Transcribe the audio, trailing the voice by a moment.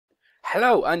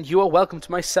Hello, and you are welcome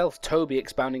to myself, Toby,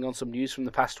 expounding on some news from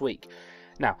the past week.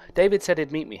 Now, David said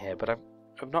he'd meet me here, but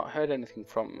I've not heard anything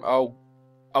from... Oh,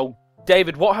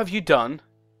 David, what have you done?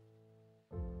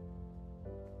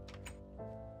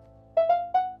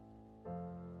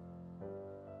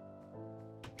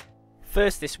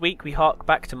 First this week we hark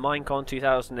back to Minecon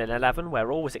 2011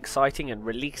 where all was exciting and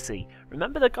releasey.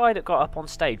 Remember the guy that got up on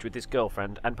stage with his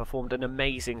girlfriend and performed an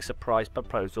amazing surprise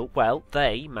proposal? Well,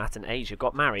 they, Matt and Asia,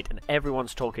 got married and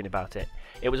everyone's talking about it.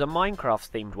 It was a Minecraft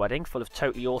themed wedding full of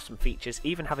totally awesome features,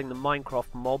 even having the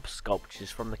Minecraft mob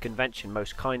sculptures from the convention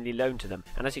most kindly loaned to them,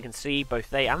 and as you can see both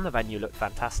they and the venue look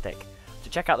fantastic. To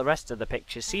check out the rest of the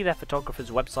pictures, see their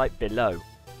photographer's website below.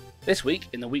 This week,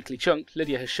 in the weekly chunk,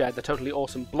 Lydia has shared the totally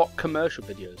awesome block commercial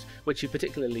videos, which she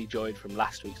particularly enjoyed from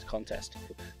last week's contest.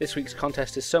 This week's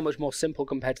contest is so much more simple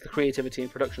compared to the creativity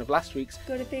and production of last week's.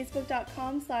 Go to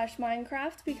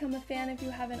facebook.com/Minecraft, become a fan if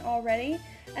you haven't already,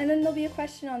 and then there'll be a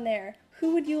question on there.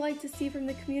 Who would you like to see from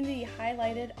the community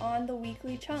highlighted on the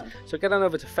weekly chunk? So get on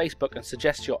over to Facebook and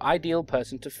suggest your ideal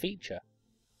person to feature.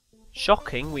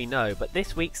 Shocking, we know, but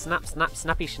this week's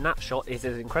Snappy Snapshot is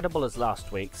as incredible as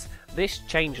last week's. This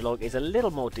changelog is a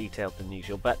little more detailed than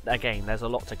usual, but again, there's a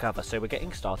lot to cover, so we're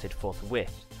getting started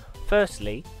forthwith.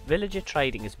 Firstly, villager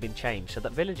trading has been changed so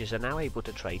that villagers are now able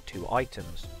to trade 2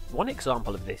 items. One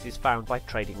example of this is found by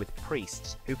trading with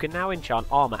priests, who can now enchant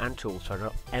armour and tools for an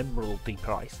emeraldy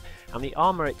price, and the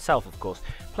armour itself, of course,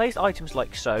 plays items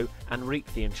like so and reap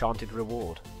the enchanted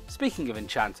reward. Speaking of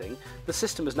enchanting, the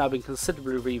system has now been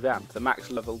considerably revamped, the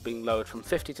max level being lowered from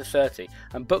 50 to 30,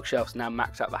 and bookshelves now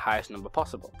max out the highest number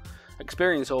possible.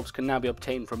 Experience orbs can now be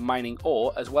obtained from mining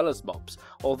ore as well as mobs,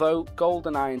 although gold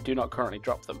and iron do not currently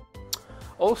drop them.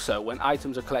 Also, when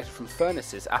items are collected from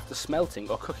furnaces after smelting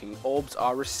or cooking, orbs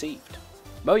are received.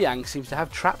 Mojang seems to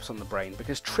have traps on the brain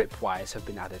because tripwires have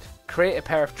been added. Create a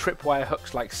pair of tripwire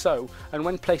hooks like so, and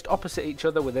when placed opposite each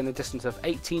other within a distance of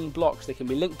 18 blocks they can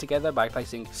be linked together by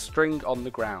placing string on the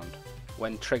ground.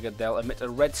 When triggered they'll emit a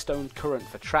redstone current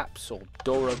for traps or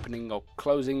door opening or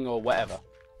closing or whatever.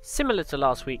 Similar to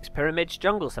last week's pyramids,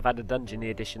 jungles have had a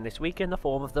dungeony addition this week in the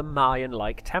form of the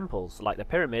Mayan-like temples. Like the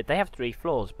pyramid, they have 3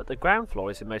 floors, but the ground floor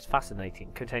is the most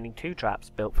fascinating, containing 2 traps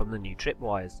built from the new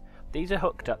tripwires. These are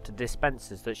hooked up to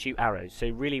dispensers that shoot arrows, so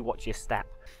really watch your step.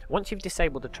 Once you've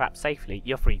disabled the trap safely,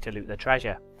 you're free to loot the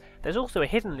treasure. There's also a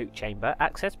hidden loot chamber,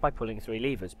 accessed by pulling 3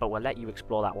 levers, but we'll let you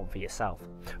explore that one for yourself.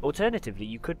 Alternatively,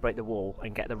 you could break the wall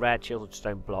and get the rare chiseled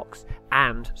stone blocks,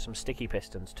 and some sticky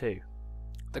pistons too.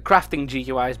 The crafting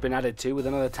GUI has been added to with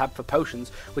another tab for potions,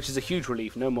 which is a huge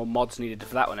relief, no more mods needed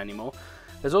for that one anymore.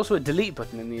 There's also a delete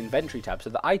button in the inventory tab so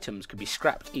that items can be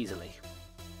scrapped easily.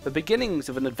 The beginnings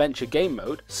of an adventure game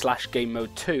mode, /game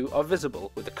mode 2, are visible,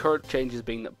 with the current changes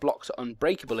being that blocks are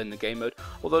unbreakable in the game mode,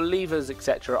 although levers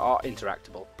etc. are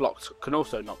interactable. Blocks can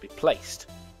also not be placed.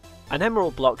 An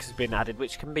emerald block has been added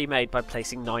which can be made by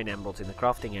placing 9 emeralds in the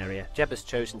crafting area. Jeb has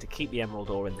chosen to keep the emerald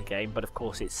ore in the game, but of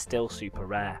course it's still super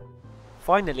rare.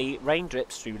 Finally, rain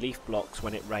drips through leaf blocks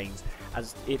when it rains,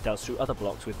 as it does through other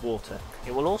blocks with water.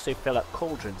 It will also fill up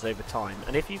cauldrons over time,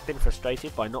 and if you've been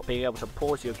frustrated by not being able to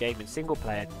pause your game in single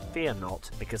player, fear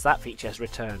not, because that feature has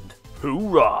returned.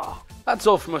 Hoorah! That's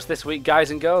all from us this week,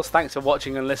 guys and girls. Thanks for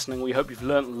watching and listening. We hope you've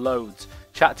learnt loads.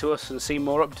 Chat to us and see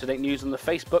more up-to-date news on the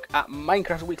Facebook at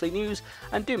Minecraft Weekly News,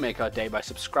 and do make our day by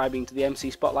subscribing to the MC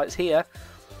Spotlights here.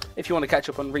 If you want to catch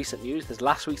up on recent news, there's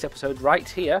last week's episode right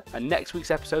here, and next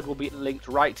week's episode will be linked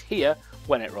right here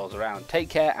when it rolls around. Take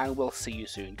care, and we'll see you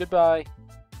soon. Goodbye.